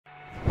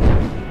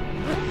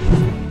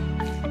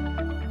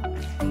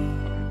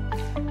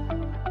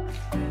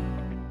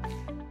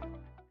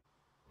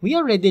we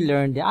already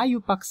learned the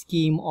IUPAC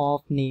scheme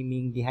of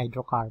naming the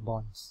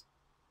hydrocarbons.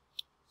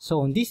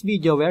 So, in this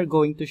video, we are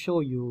going to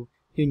show you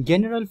yung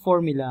general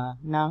formula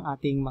ng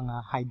ating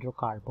mga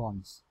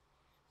hydrocarbons.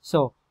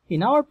 So,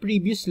 in our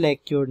previous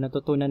lecture,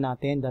 natutunan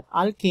natin that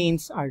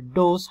alkanes are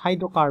those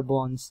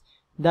hydrocarbons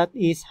that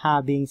is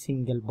having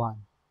single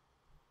bond.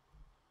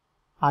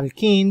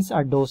 Alkenes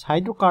are those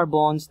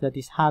hydrocarbons that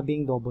is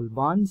having double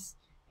bonds,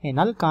 and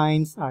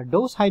alkynes are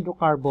those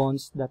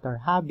hydrocarbons that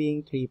are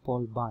having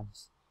triple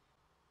bonds.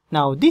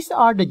 Now, these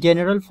are the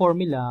general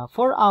formula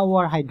for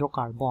our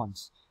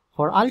hydrocarbons.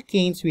 For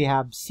alkanes, we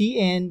have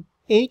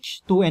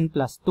CnH2n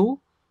plus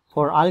 2.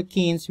 For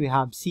alkenes, we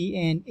have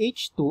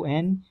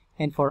CnH2n.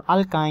 And for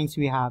alkynes,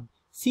 we have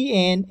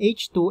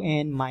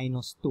CnH2n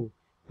minus 2,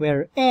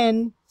 where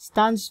N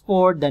stands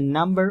for the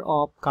number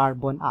of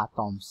carbon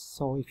atoms.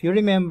 So, if you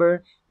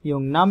remember,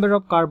 yung number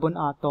of carbon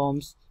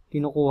atoms,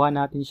 kinukuha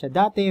natin siya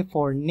dati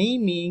for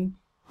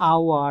naming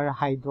our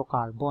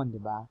hydrocarbon,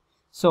 diba?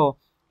 So,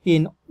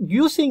 in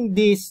using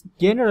this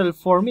general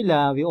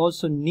formula, we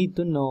also need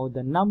to know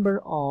the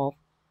number of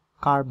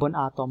carbon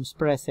atoms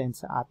present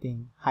sa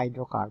ating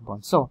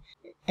hydrocarbon. So,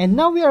 and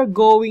now we are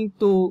going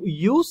to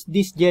use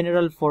this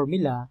general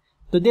formula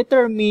to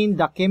determine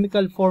the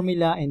chemical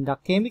formula and the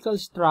chemical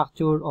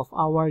structure of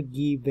our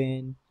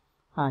given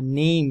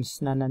names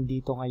na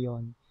nandito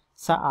ngayon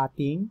sa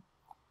ating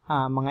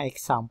mga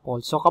example.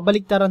 So,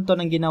 kabaligtaran to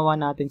ng ginawa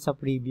natin sa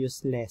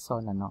previous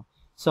lesson.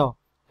 So,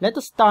 let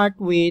us start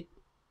with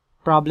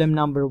problem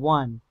number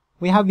 1.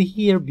 We have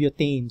here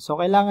butane. So,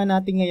 kailangan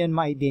natin ngayon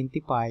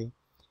ma-identify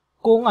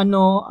kung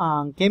ano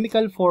ang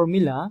chemical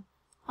formula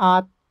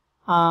at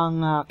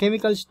ang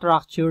chemical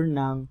structure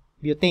ng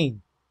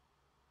butane.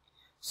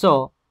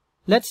 So,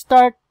 let's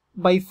start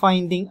by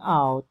finding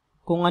out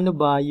kung ano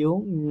ba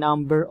yung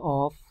number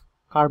of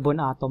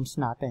carbon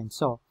atoms natin.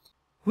 So,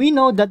 we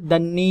know that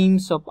the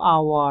names of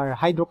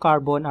our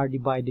hydrocarbon are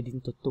divided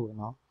into 2,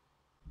 no?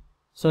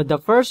 So,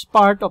 the first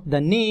part of the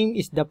name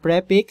is the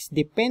prefix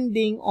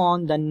depending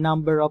on the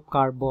number of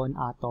carbon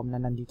atom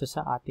na nandito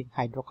sa ating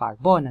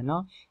hydrocarbon,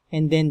 ano?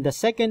 And then, the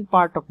second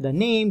part of the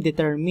name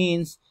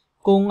determines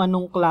kung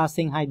anong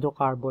klaseng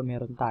hydrocarbon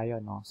meron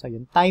tayo, no? So,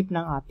 yung type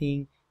ng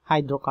ating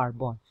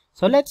hydrocarbon.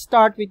 So, let's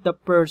start with the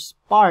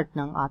first part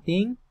ng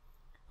ating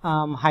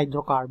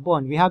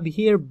hydrocarbon. We have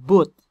here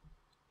but.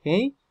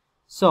 Okay?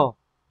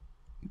 So,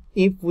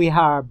 if we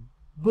have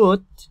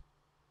but,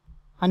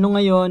 ano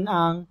ngayon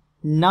ang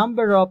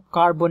number of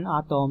carbon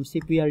atoms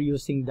if we are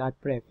using that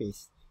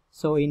prefix?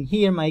 So, in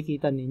here,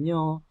 makikita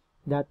ninyo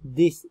that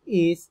this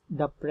is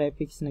the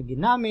prefix na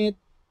ginamit.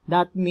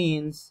 That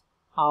means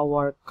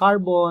our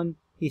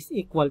carbon is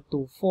equal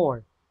to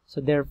 4.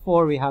 So,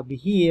 therefore, we have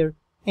here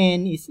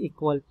N is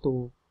equal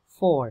to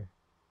 4.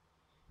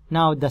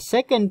 Now, the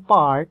second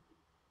part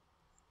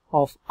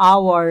of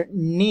our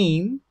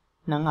name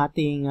ng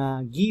ating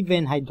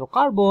given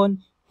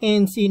hydrocarbon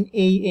ends in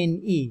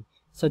ANE.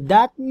 So,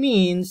 that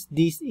means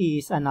this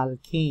is an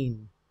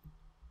alkane.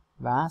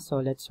 Diba?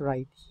 So, let's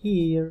write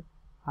here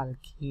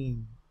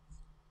alkane.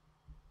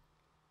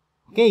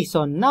 Okay,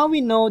 so now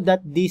we know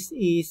that this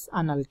is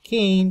an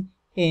alkane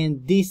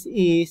and this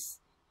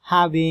is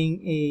having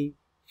a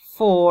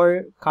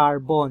 4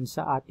 carbon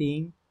sa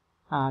ating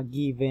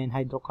given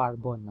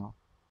hydrocarbon, no?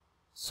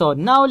 So,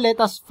 now let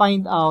us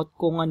find out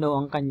kung ano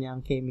ang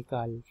kanyang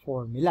chemical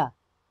formula.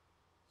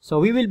 So,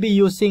 we will be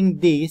using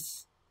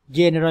this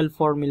general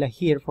formula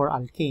here for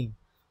alkane.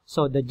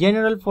 So, the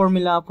general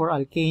formula for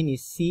alkane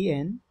is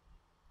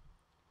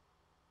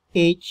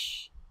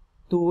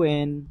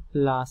CnH2n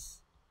plus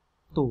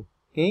 2.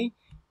 Okay?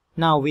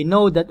 Now, we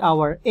know that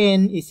our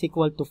N is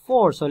equal to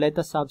 4. So, let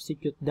us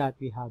substitute that.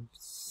 We have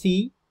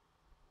C4H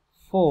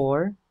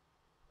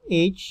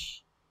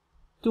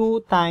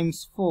 2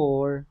 times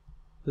 4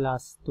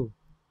 plus 2.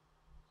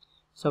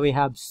 So, we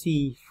have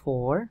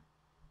C4H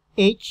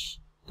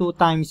 2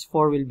 times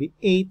 4 will be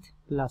 8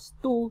 plus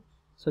 2.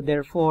 So,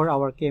 therefore,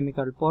 our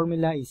chemical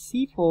formula is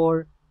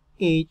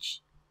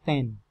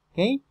C4H10.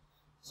 Okay?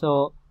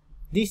 So,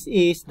 this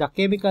is the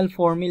chemical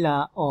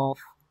formula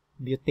of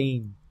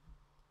butane.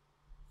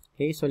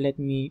 Okay, so let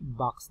me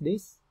box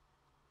this.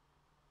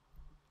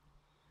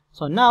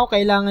 So now,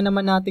 kailangan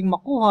naman nating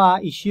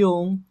makuha is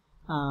yung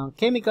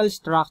chemical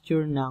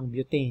structure ng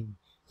butane.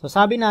 So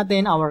sabi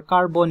natin, our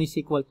carbon is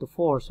equal to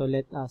 4. So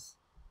let us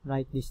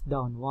write this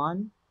down.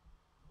 1,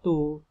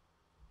 2,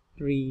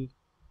 3,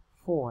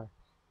 4.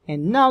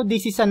 And now,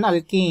 this is an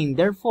alkane.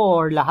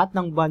 Therefore, lahat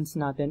ng bonds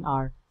natin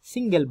are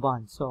single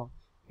bonds. So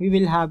we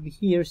will have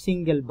here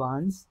single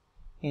bonds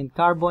and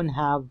carbon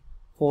have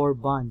 4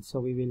 bonds. So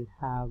we will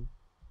have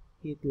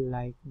it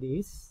like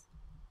this.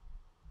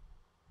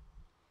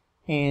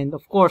 And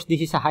of course, this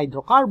is a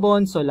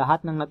hydrocarbon, so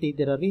lahat ng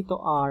natitira rito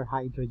are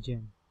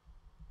hydrogen.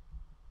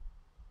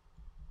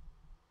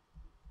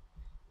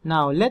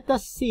 Now, let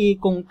us see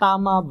kung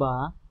tama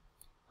ba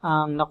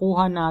ang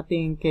nakuha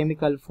nating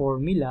chemical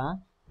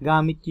formula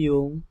gamit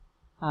yung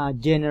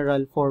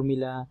general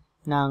formula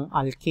ng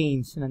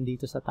alkanes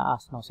nandito sa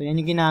taas. No? So,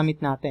 yan yung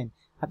ginamit natin.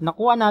 At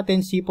nakuha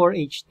natin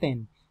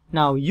C4H10.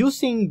 Now,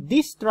 using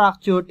this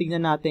structure,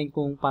 tignan natin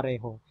kung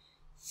pareho.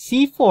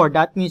 C4,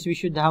 that means we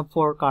should have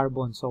 4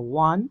 carbons. So,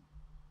 1,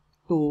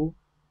 2,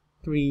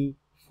 3,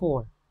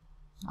 4.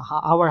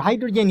 Our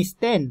hydrogen is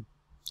 10.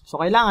 So,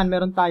 kailangan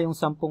meron tayong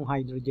 10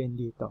 hydrogen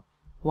dito.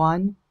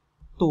 1,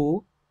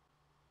 2,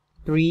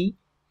 3,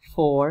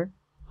 4,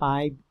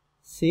 5,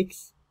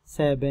 6,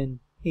 7,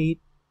 8,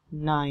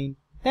 9,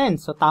 10.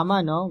 So, tama,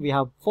 no? We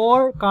have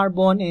 4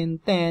 carbon and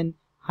 10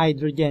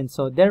 hydrogen.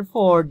 So,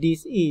 therefore,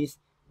 this is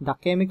the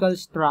chemical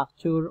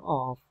structure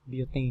of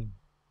butane.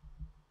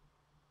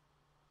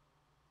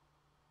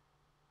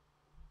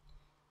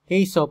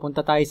 Okay, so punta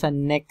tayo sa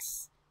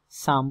next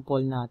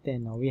sample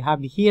natin. We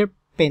have here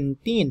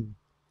pentene.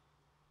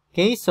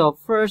 Okay, so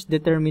first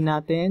determine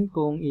natin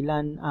kung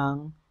ilan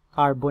ang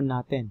carbon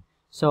natin.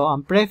 So,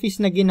 ang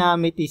prefix na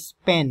ginamit is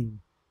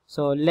pen.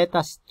 So, let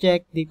us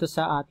check dito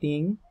sa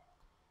ating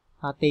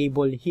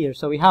table here.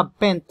 So, we have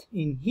pent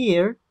in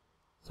here.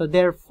 So,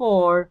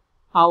 therefore,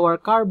 our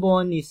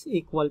carbon is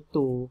equal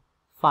to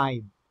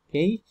 5.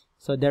 Okay?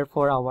 So,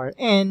 therefore, our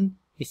N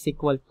is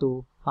equal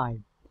to 5.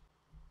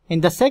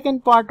 And the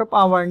second part of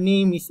our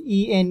name is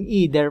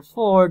ENE.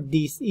 Therefore,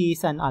 this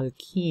is an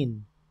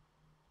alkene.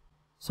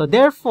 So,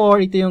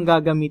 therefore, ito yung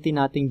gagamitin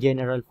nating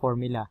general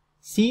formula.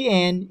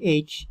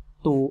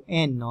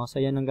 CnH2n. No? So,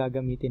 yan ang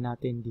gagamitin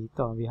natin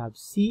dito. We have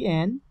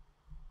CnH2n.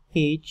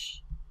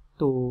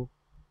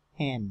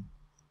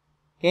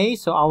 Okay,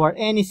 so our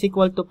N is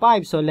equal to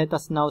 5. So, let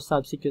us now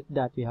substitute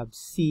that. We have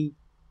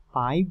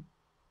C5,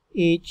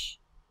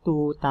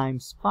 H2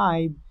 times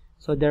 5.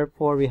 So,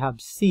 therefore, we have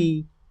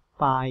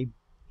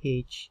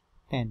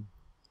C5H10.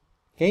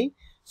 Okay,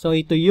 so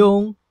ito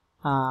yung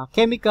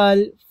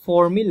chemical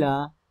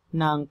formula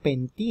ng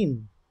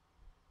pentene.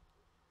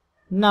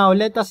 Now,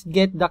 let us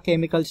get the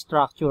chemical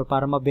structure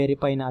para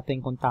ma-verify natin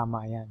kung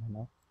tama yan.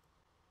 Ano?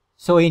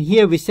 So, in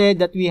here, we said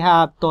that we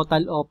have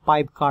total of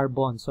 5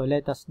 carbons. So,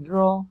 let us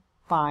draw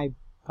 5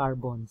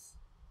 carbons.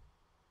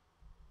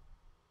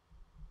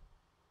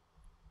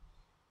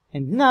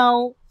 And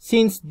now,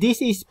 since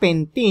this is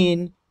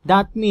pentene,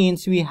 that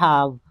means we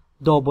have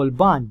double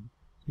bond.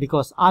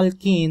 Because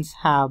alkenes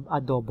have a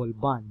double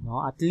bond.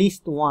 No? At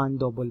least one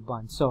double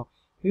bond. So,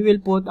 we will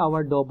put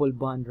our double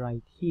bond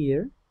right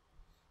here.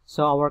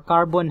 So, our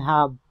carbon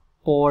have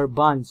 4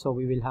 bonds. So,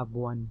 we will have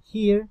one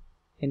here.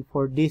 And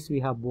for this,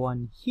 we have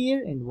one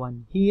here and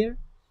one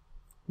here.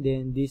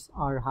 Then, these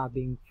are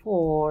having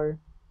 4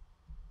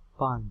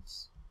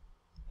 bonds.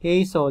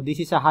 Okay, so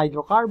this is a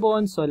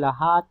hydrocarbon. So,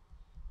 lahat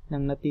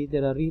ng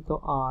natitira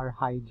rito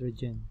are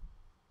hydrogen.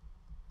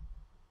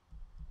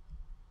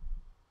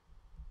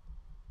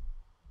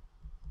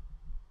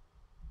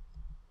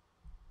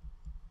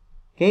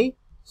 Okay,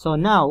 so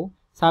now,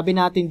 sabi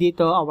natin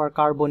dito, our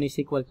carbon is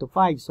equal to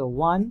 5. So,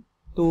 1,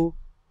 2,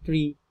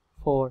 3,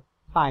 4,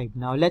 5.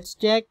 Now, let's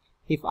check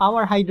if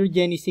our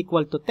hydrogen is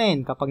equal to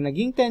 10. Kapag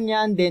naging 10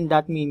 yan, then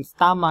that means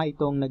tama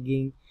itong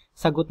naging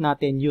sagot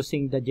natin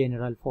using the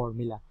general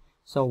formula.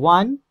 So,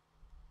 1,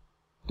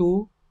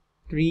 2,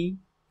 3,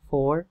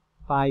 4,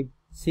 5,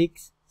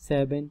 6,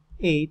 7,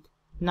 8,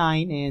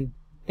 9, and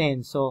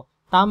 10. So,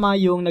 tama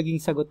yung naging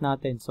sagot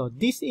natin. So,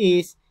 this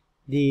is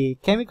the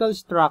chemical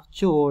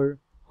structure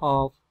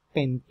of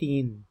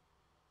pentene.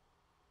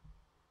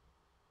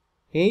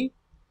 Okay?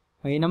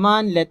 Ngayon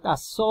naman, let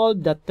us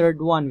solve the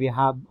third one. We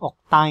have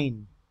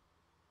octane.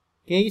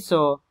 Okay?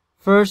 So,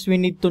 first, we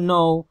need to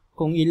know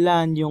kung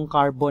ilan yung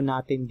carbon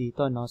natin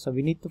dito, no? So,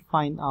 we need to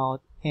find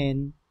out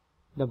N,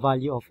 the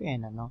value of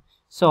N, ano?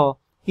 So,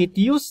 it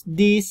used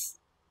this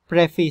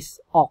prefix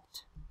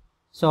oct.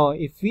 So,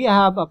 if we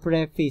have a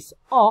prefix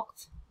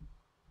oct,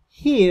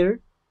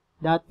 here,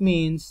 that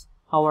means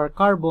our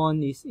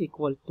carbon is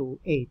equal to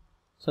 8.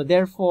 So,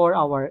 therefore,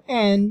 our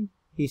N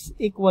is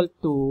equal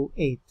to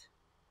 8.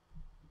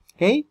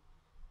 Okay?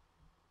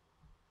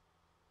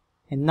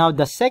 And now,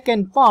 the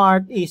second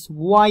part is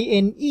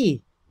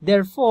YNE.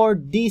 Therefore,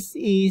 this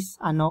is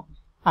an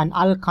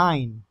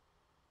alkyne.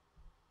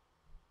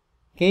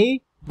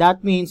 Okay?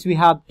 That means we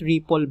have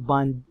triple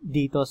bond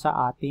dito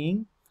sa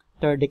ating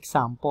third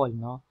example,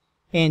 no?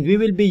 And we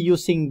will be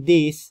using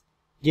this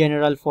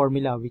general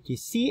formula, which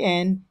is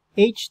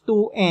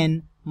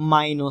CnH2n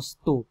minus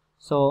 2.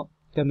 So,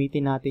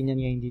 gamitin natin yan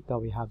ngayon dito.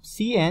 We have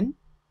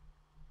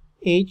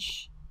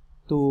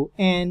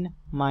CnH2n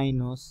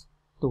minus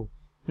 2.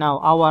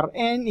 Now, our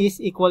N is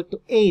equal to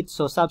 8.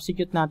 So,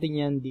 substitute natin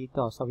yan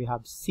dito. So, we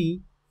have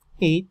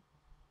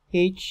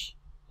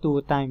C8H2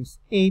 times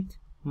 8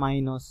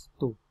 minus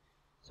 2.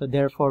 So,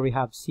 therefore, we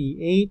have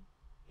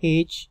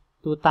C8H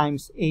 2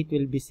 times 8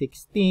 will be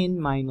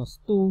 16 minus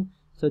 2.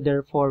 So,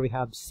 therefore, we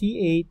have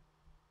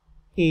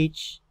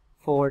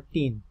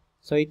C8H14.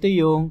 So, ito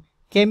yung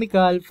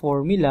chemical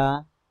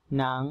formula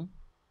ng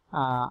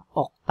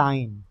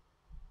octane.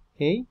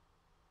 Okay?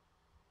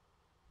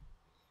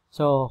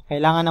 So,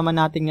 kailangan naman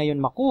natin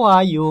ngayon makuha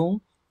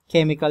yung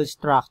chemical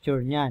structure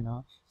niya,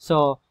 no?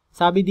 So,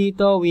 sabi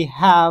dito, we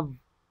have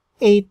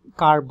 8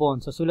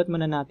 carbons. So, sulat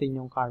muna natin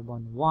yung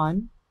carbon.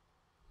 1,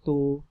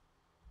 2,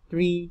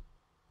 3,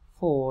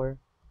 4,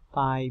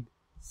 5,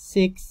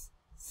 6,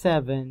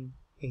 7,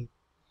 8.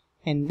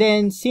 And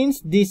then,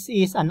 since this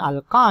is an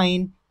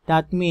alkyne,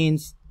 that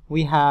means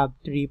we have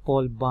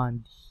triple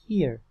bond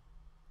here.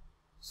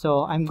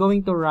 So, I'm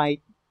going to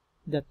write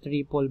the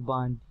triple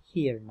bond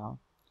here now.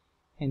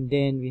 And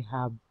then we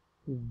have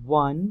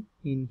 1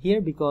 in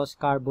here because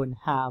carbon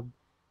have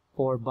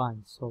 4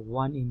 bonds. So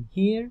 1 in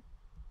here,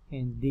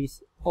 and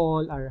these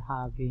all are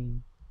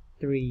having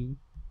 3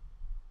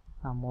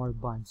 more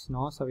bonds,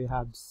 no? So we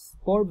have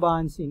 4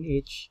 bonds in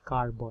each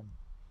carbon.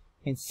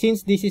 And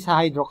since this is a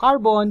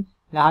hydrocarbon,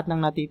 lahat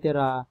ng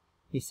natitira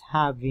is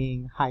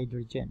having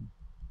hydrogen.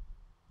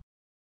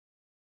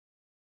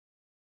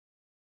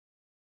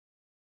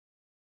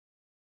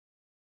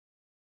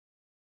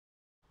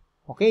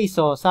 Okay,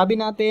 so sabi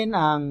natin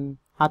ang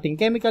ating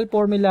chemical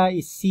formula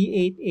is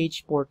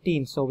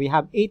C8H14. So we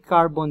have 8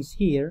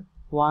 carbons here.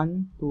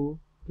 1, 2,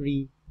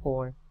 3,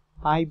 4,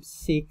 5,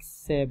 6,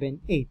 7,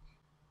 8.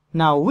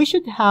 Now, we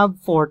should have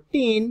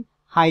 14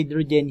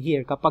 hydrogen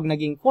here. Kapag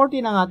naging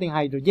 14 ang ating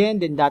hydrogen,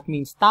 then that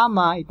means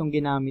tama itong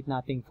ginamit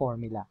nating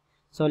formula.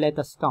 So let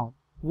us count.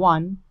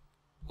 1,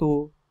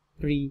 2,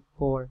 3,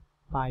 4,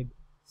 5,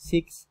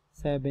 6,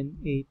 7,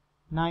 8,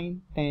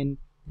 9, 10,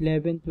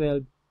 11,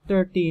 12,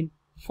 13,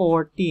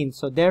 14.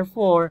 So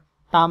therefore,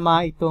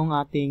 tama itong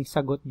ating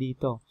sagot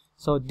dito.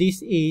 So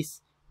this is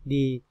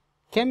the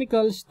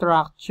chemical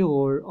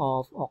structure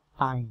of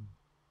octane.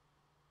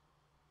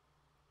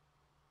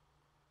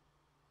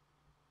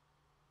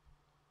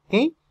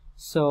 Okay?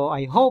 So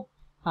I hope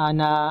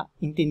na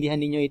intindihan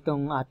ninyo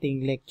itong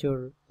ating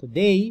lecture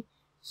today.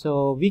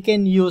 So we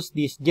can use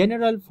this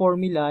general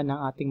formula ng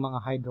ating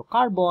mga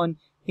hydrocarbon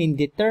in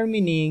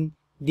determining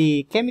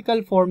the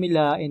chemical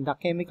formula and the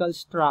chemical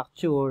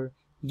structure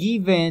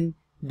given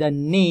the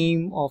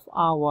name of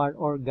our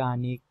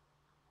organic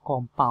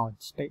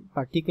compounds,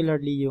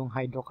 particularly yung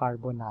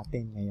hydrocarbon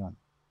natin ngayon.